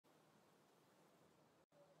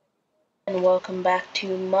and welcome back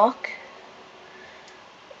to Muck.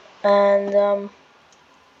 And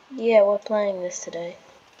yeah, we're playing this today.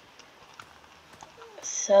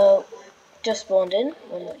 So, just spawned in.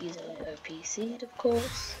 We're not using an OP seed, of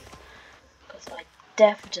course, because I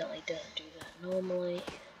definitely don't do that normally.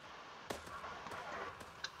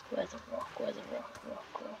 Where's a rock? Where's a rock?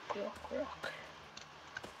 Rock.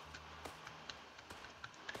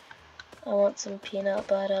 I want some peanut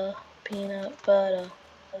butter.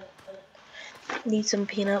 Need some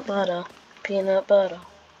peanut butter. Get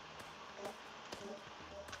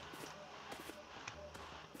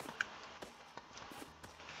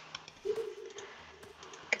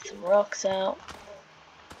some rocks out.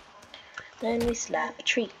 Then we slap a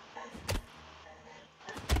tree.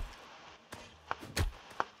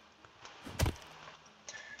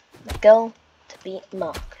 The goal to beat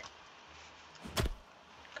Muck.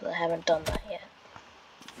 Because I haven't done that yet.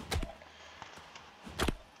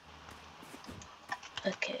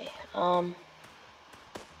 Okay, go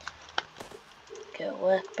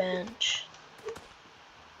workbench.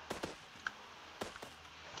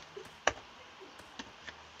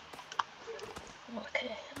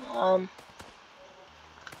 Okay,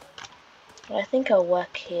 I think I'll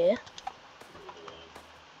work here.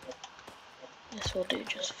 This will do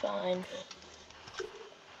just fine.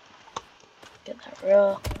 Get that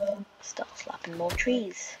rock, start slapping more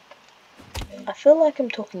trees. I feel like I'm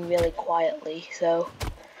talking really quietly, so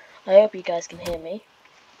I hope you guys can hear me.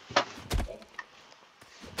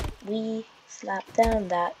 We slap down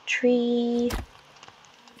that tree.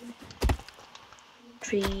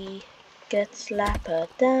 Tree, get slapper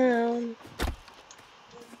down.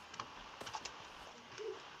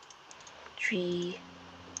 Tree,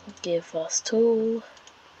 give us tool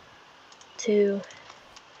to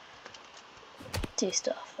do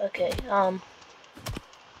stuff. Okay,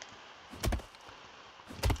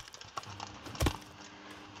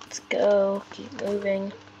 let's go, keep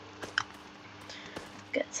moving.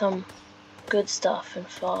 Get some good stuff and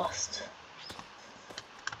fast.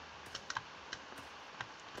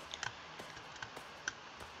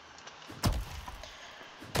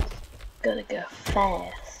 Gotta go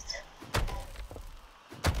fast.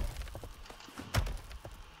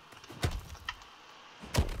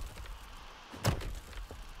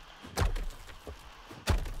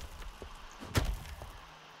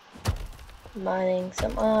 Mining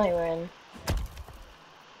some iron.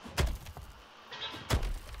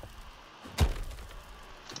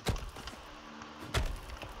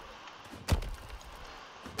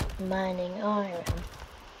 Mining iron.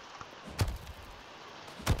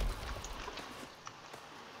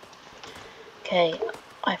 Okay,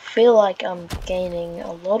 I feel like I'm gaining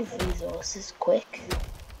a lot of resources quick.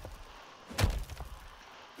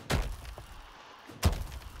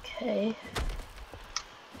 Okay,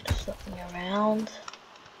 just looking around.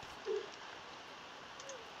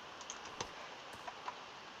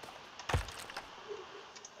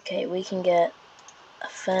 Okay, we can get a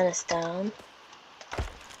furnace down.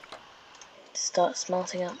 Start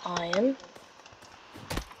smelting up iron.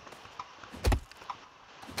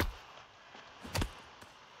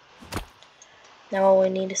 Now all we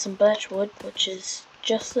need is some birch wood, which is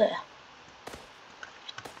just there.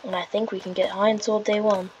 And I think we can get iron sword day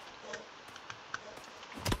one.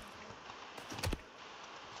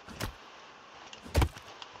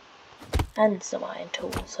 And some iron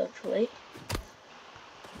tools, hopefully.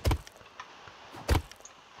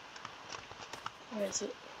 Where is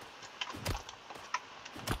it?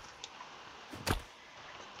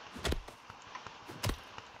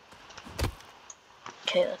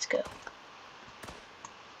 Okay, let's go.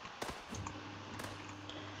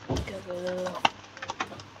 Go.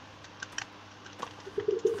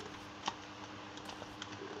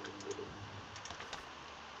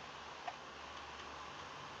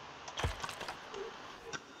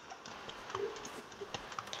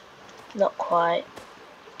 Not quite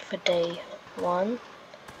for day one.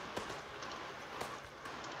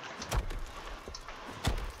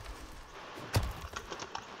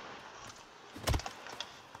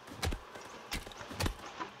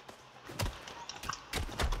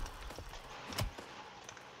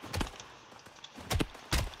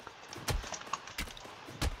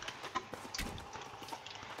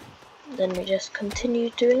 Then we just continue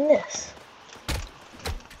doing this.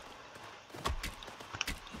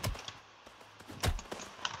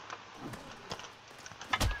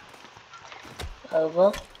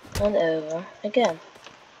 Over and over again.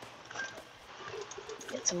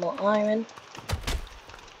 Get some more iron.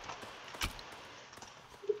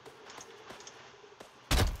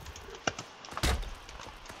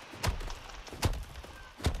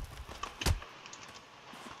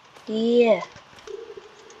 Yeah.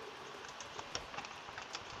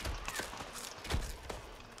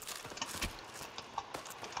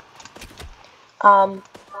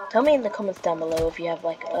 Tell me in the comments down below if you have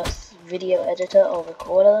like a video editor or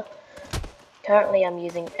recorder. Currently I'm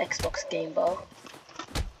using Xbox Game Bar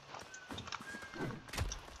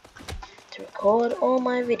to record all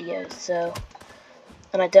my videos, so,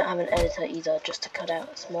 and I don't have an editor either, just to cut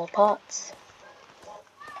out small parts.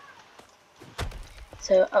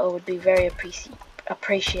 So I would be very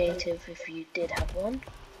appreciative if you did have one.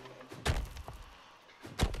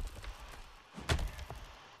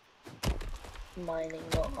 Mining,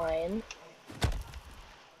 not iron.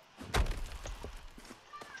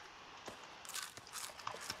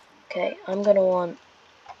 Okay, I'm gonna want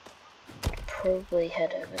to probably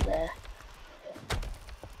head over there.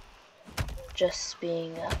 Just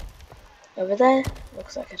being over there,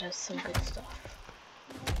 looks like it has some good stuff.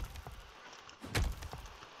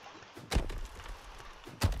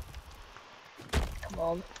 Come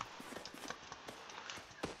on.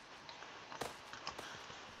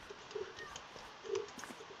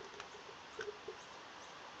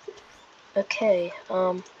 Okay,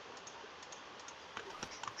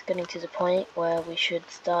 it's getting to the point where we should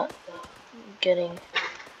start getting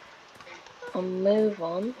a move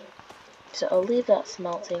on. So I'll leave that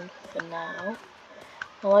smelting for now,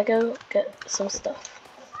 while I go get some stuff.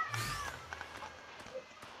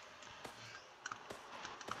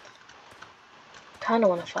 Kinda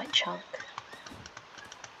wanna fight Chunk.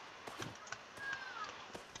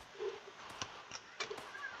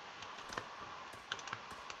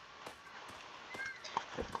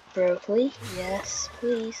 Broccoli, yes,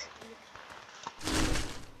 please.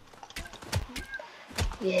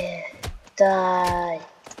 Yeah, die.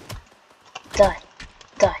 Die,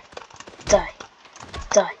 die, die,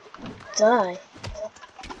 die, die.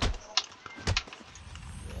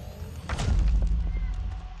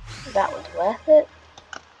 That was worth it.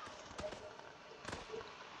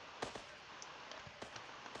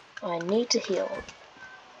 I need to heal.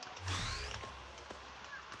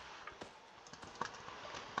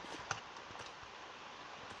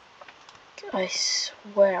 I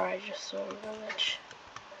swear I just saw a village.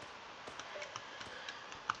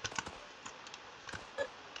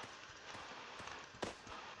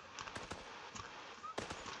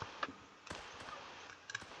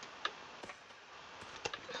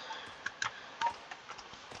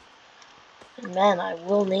 Man, I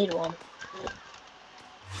will need one.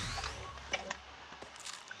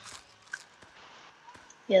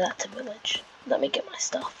 Yeah, that's a village. Let me get my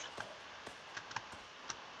stuff.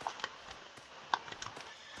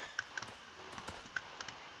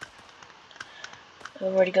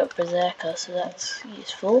 I've already got Berserker, so that's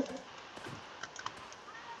useful.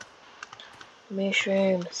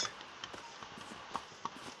 Mushrooms.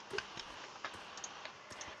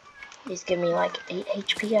 These give me like 8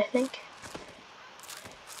 HP, I think.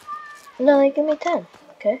 No, they give me 10.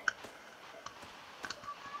 Okay.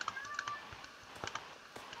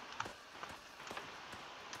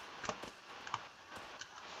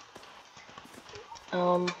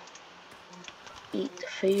 Eat the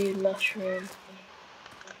food mushroom.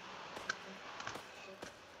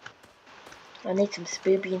 I need some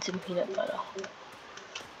spooby and some peanut butter.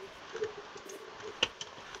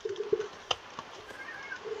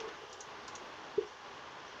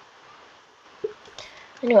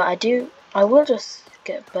 Anyway, I will just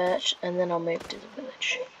get birch and then I'll move to the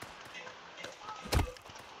village.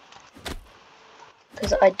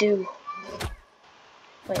 Because I do.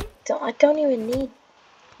 Wait, I don't even need.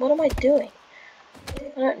 What am I doing?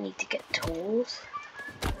 I don't need to get tools.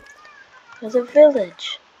 There's a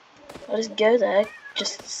village. I'll just go there,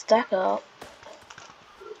 just stack up.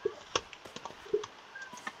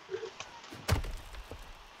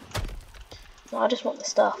 No, I just want the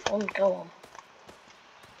stuff. I want to go on.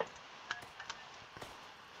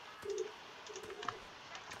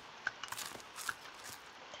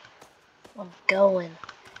 I'm going.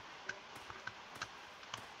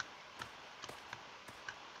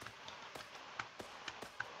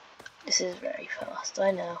 This is very fast,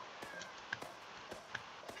 I know.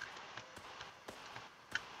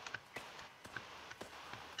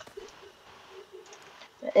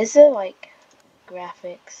 But is there like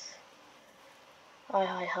graphics?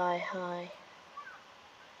 Hi.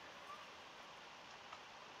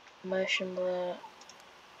 Motion blur,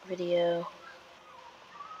 video,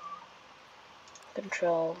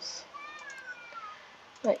 controls.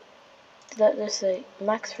 Wait, did that just say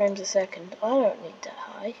max frames a second? I don't need that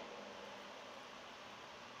high.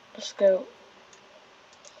 Let's go.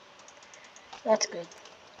 That's good.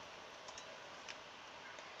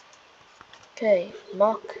 Okay,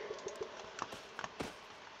 Muck.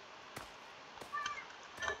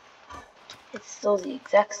 still the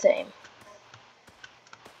exact same.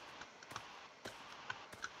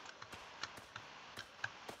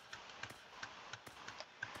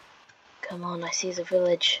 Come on, I see the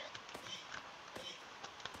village.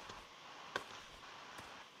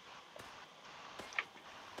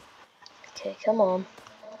 Okay, come on.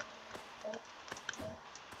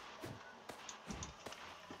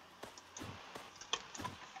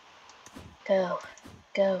 Go,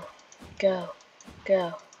 go, go,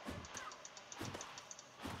 go.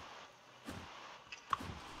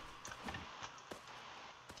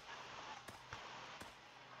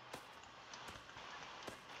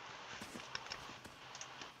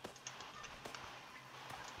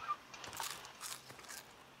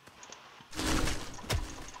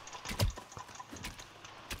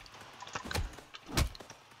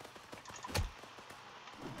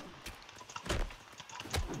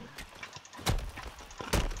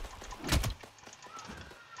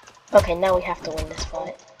 Okay, now we have to win this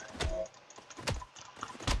fight.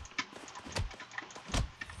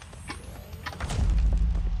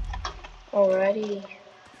 Alrighty.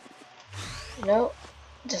 No,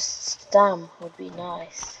 just stam would be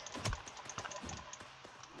nice.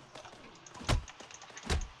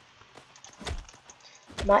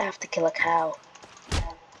 Might have to kill a cow.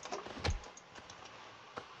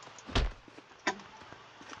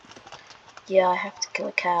 Yeah, I have to kill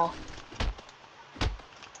a cow.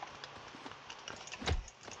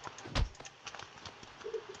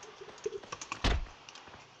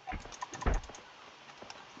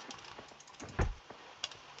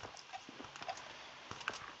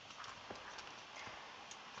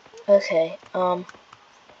 Okay,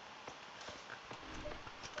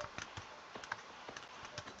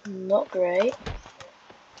 not great.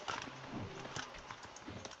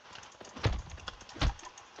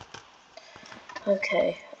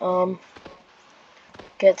 Okay,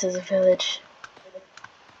 get to the village.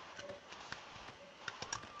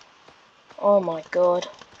 Oh my god.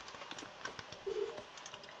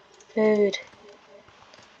 Food.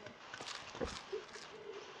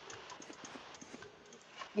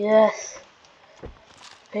 Yes.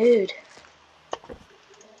 Food.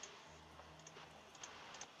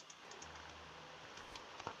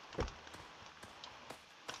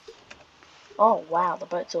 Oh wow, the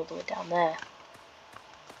boat's all the way down there.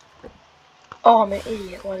 Oh, I'm an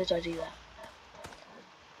idiot. Why did I do that?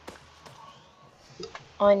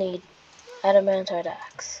 I need adamantite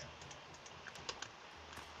axe.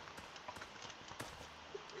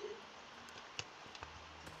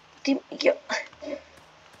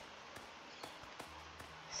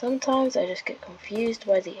 Sometimes I just get confused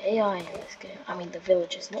by the AI in this game. I mean the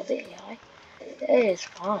villagers, not the AI. The AI is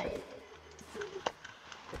fine.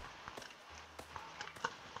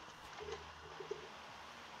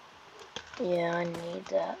 Yeah, I need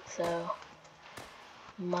that, so...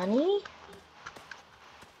 Money?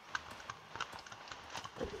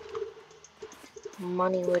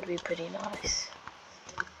 Money would be pretty nice.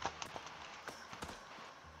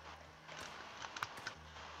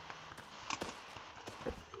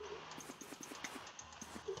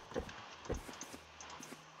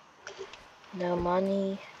 No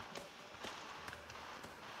money.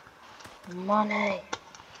 Money!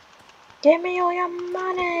 Give me all your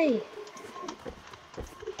money!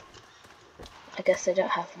 I guess I don't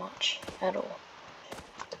have much at all.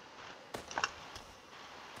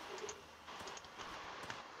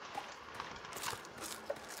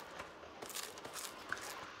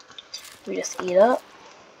 We just eat up.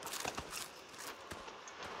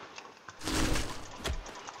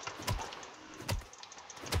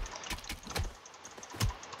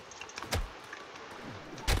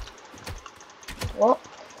 What?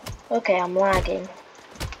 Okay, I'm lagging.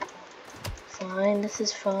 Fine, this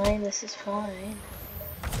is fine, this is fine.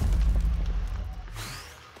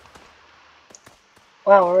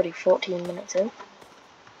 Wow, already 14 minutes in.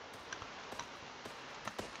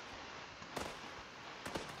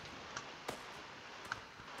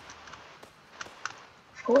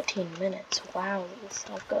 $14, wow,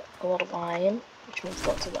 I've got a lot of iron, which means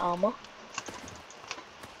lots of armor.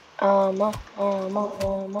 Armor, armor,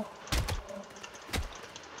 armor.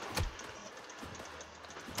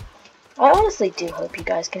 I honestly do hope you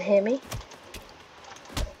guys can hear me.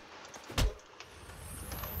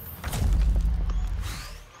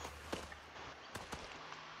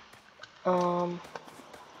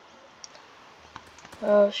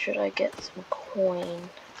 Oh, should I get some coin?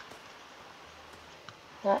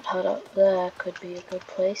 That hut up there could be a good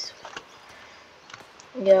place.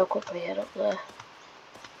 Yeah, I'll quickly head up there.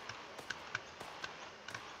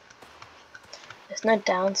 There's no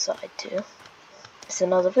downside to. It's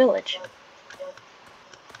another village.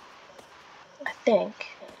 I think.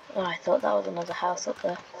 Oh, I thought that was another house up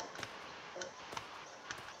there.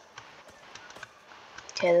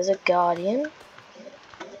 Okay, there's a guardian.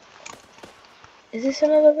 Is this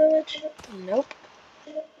another village? Nope.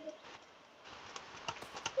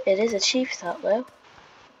 It is a chief's hut though.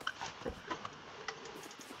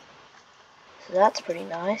 So that's pretty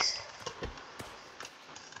nice.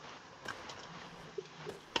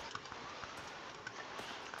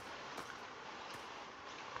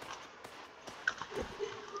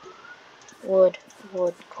 Wood,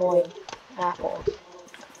 coin, apples.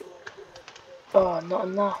 Oh, not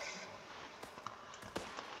enough.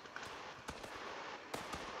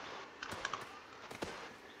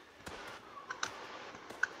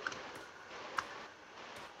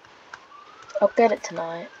 I'll get it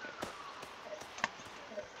tonight.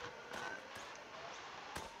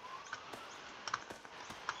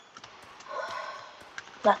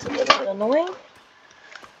 That's a little bit annoying.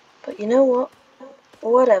 But you know what?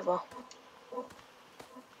 Whatever.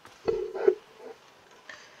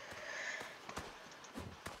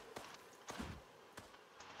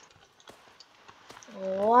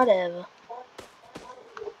 Whatever.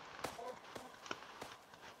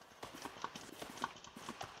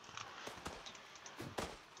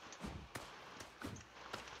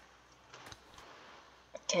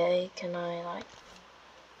 Okay, can I like...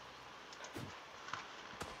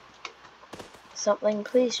 Something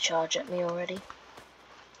please charge at me already.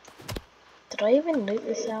 Did I even loot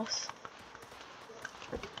this house?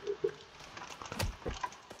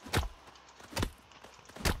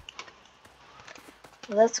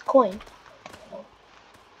 Well, that's a coin.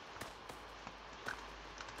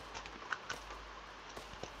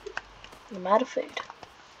 I'm out of food.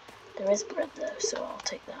 There is bread though, so I'll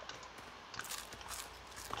take that.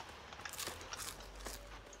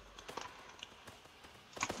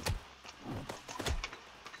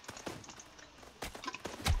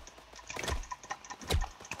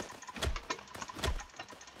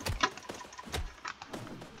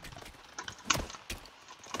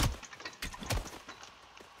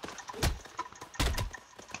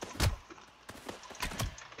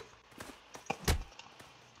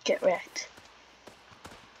 Get wrecked.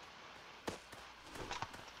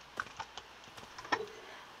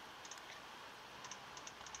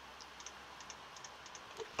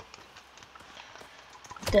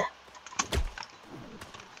 Duh.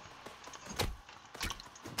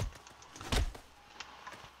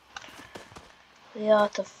 The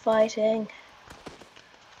art of fighting.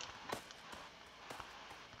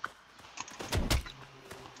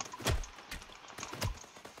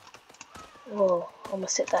 Whoa,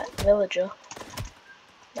 almost hit that villager.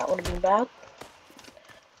 That would have been bad.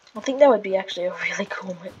 I think that would be actually a really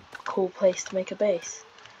cool place to make a base.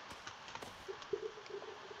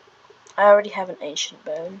 I already have an ancient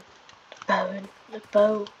bow,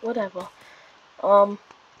 whatever.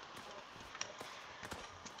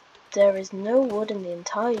 There is no wood in the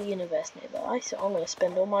entire universe nearby, so I'm going to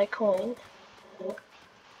spend all my coin.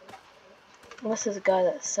 Unless there's a guy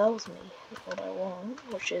that sells me what I want,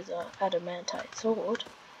 which is an adamantite sword.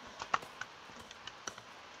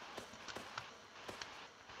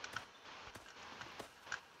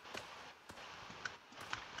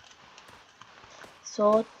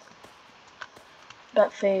 Sword.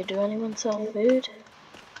 About food. Do anyone sell food?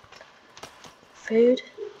 Food.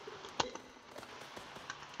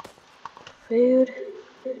 Food.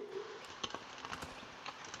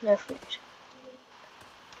 No food.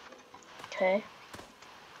 Okay.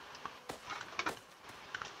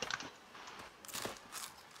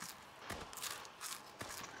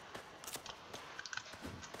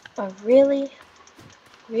 I really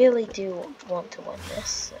do want to win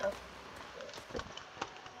this, so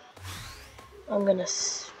I'm gonna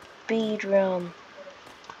speed run.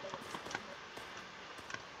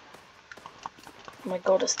 My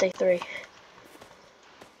god, it's day 3.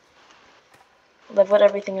 I've got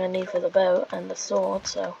everything I need for the bow and the sword,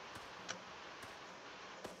 so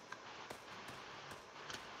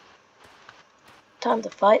time to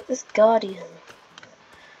fight this guardian.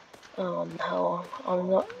 Oh no, I'm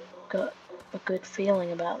not got a good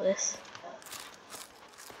feeling about this.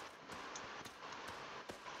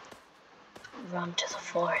 Run to the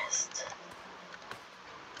forest.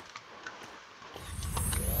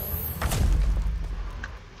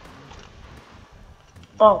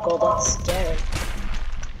 Oh god, that's scary.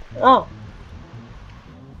 Oh.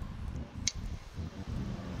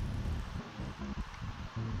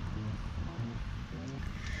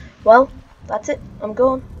 Well, that's it. I'm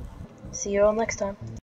gone. See you all next time.